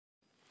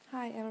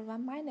Hi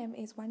everyone, my name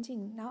is Wan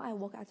Jing. Now I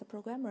work as a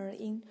programmer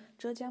in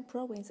Zhejiang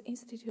Province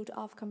Institute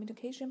of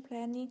Communication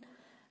Planning,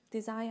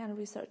 Design and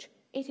Research.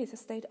 It is a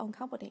state-owned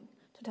company.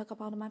 To talk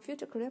about my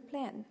future career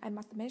plan, I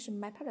must mention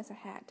my parents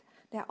ahead.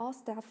 They are all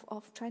staff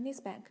of Chinese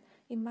bank.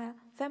 In my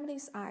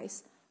family's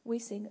eyes, we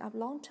think a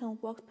long-term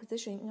work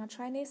position in a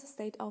Chinese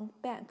state-owned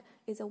bank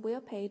is a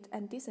well-paid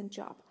and decent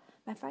job.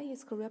 My 5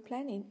 years career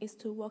planning is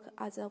to work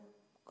as a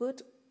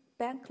good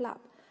bank club,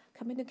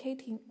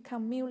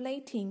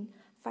 accumulating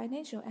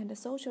financial and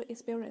social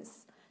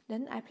experience.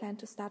 Then I plan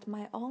to start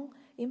my own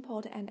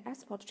import and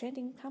export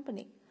trading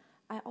company.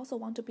 I also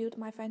want to build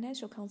my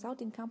financial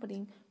consulting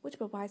company, which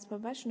provides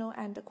professional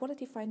and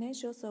quality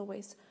financial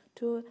service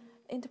to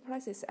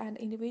enterprises and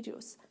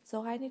individuals.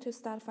 So I need to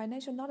start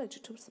financial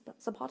knowledge to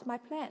support my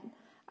plan.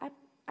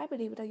 I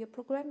believe that your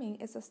programming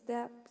is a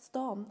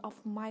stone of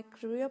my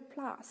career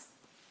plus.